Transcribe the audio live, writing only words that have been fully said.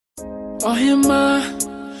Oh hima,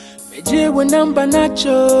 meje wo number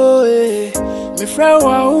nacho me fra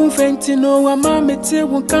wa unfenti no wa mama te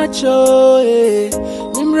wo kacho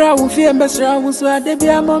nimra wo fie mbesra wo so ade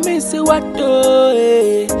bia mo me se wato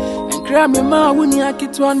enkra me ma wo ni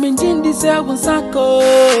akitwan me njindi se wo sako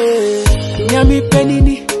nyami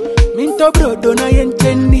penini minto brodo na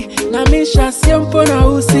yentenni na me sha sempo na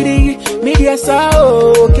usiri media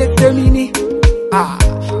sao Okete mini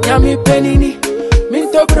nyami penini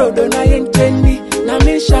minto brodo na yentenni na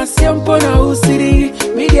me sha sempo na usiri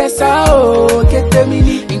media sao Okete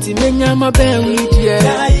mini inti menya maben we dia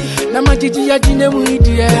na majiji ya jine mu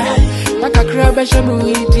dia na kakra be sha mu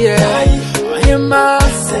dia ohima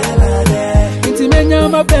inti menya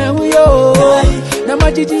maben we yo na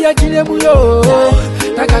majiji ya jine mu yo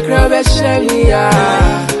na kakra be sha ya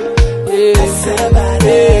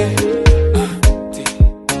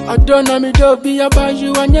Adona mi do be about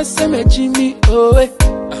you and yes me Jimmy oh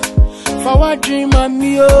for what dream of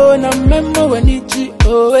me oh na remember when it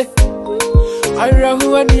oh I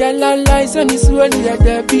rahu and the lies and is when you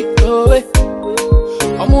there be oh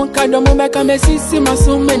Amon kado mo meka me sisi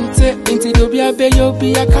masumente inti do bia be yo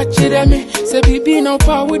be a catch me se bibi no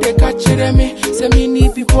pa with the catch me se me ni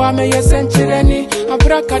people am ye century ni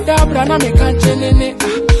abracadabra na me can't ne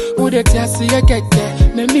Ude tiasi ya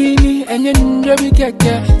keke me mini enye nje bi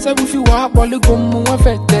keke se bu fi wa bolu gomu wa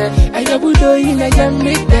fete aya budo ina ya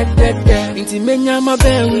me de inti menya ma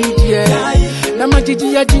be wi die na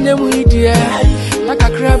majiji ya jine mu die na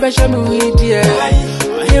kakra be sha mu die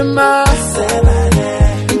ohima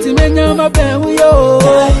inti menya ma be wi yo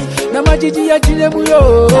na majiji ya jine mu yo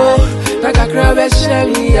na kakra be sha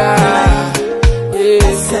ya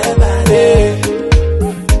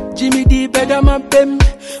Jimmy D better my bem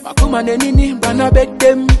Makuma nenini bana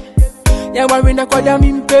bedem Ya warina kwa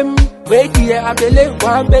dami mpem Wedi ya abele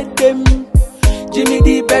wa bedem Jimmy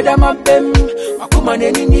D better my bem Makuma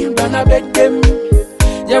nenini bana bedem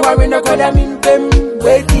Ya warina kwa dami mpem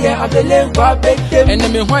Wedi ya abele wa bedem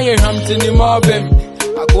Enemy hwaye hamtini mobem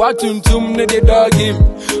Akwa tuntum ne de dog him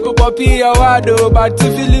Upopi ya wado but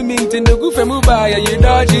feel me tindu gufe mubaya you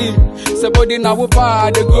dodge him Sabodi na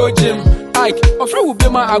wupa de go gym Ike, offer will be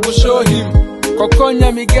my I will show him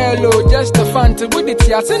Kokonya Miguelo, just a fancy with it,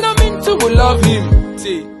 yes, and I'm into will love him.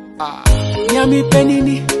 See, Nyami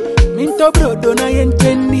penini, minto brodo na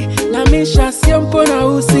yentenni, na me sha sempo na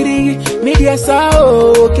usiri, media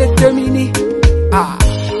sao Okete mini.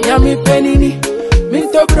 Nyami penini,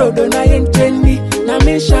 minto brodo na yentenni, na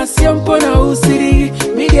me sha sempo na usiri,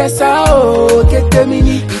 media sao Okete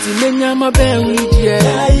mini. Inti menya maben we dia,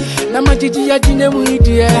 na majiji ya jine mu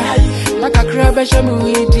dia, na kakra be sha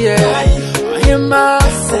mu dia. Ohima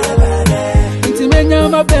inti menya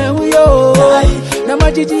maben we yo na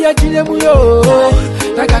majiji ya jine mu yo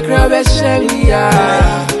na kakra be sha ya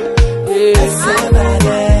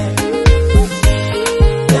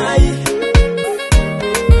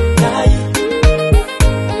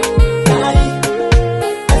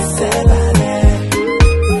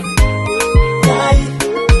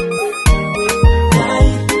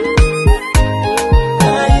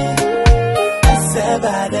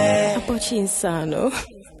Insano.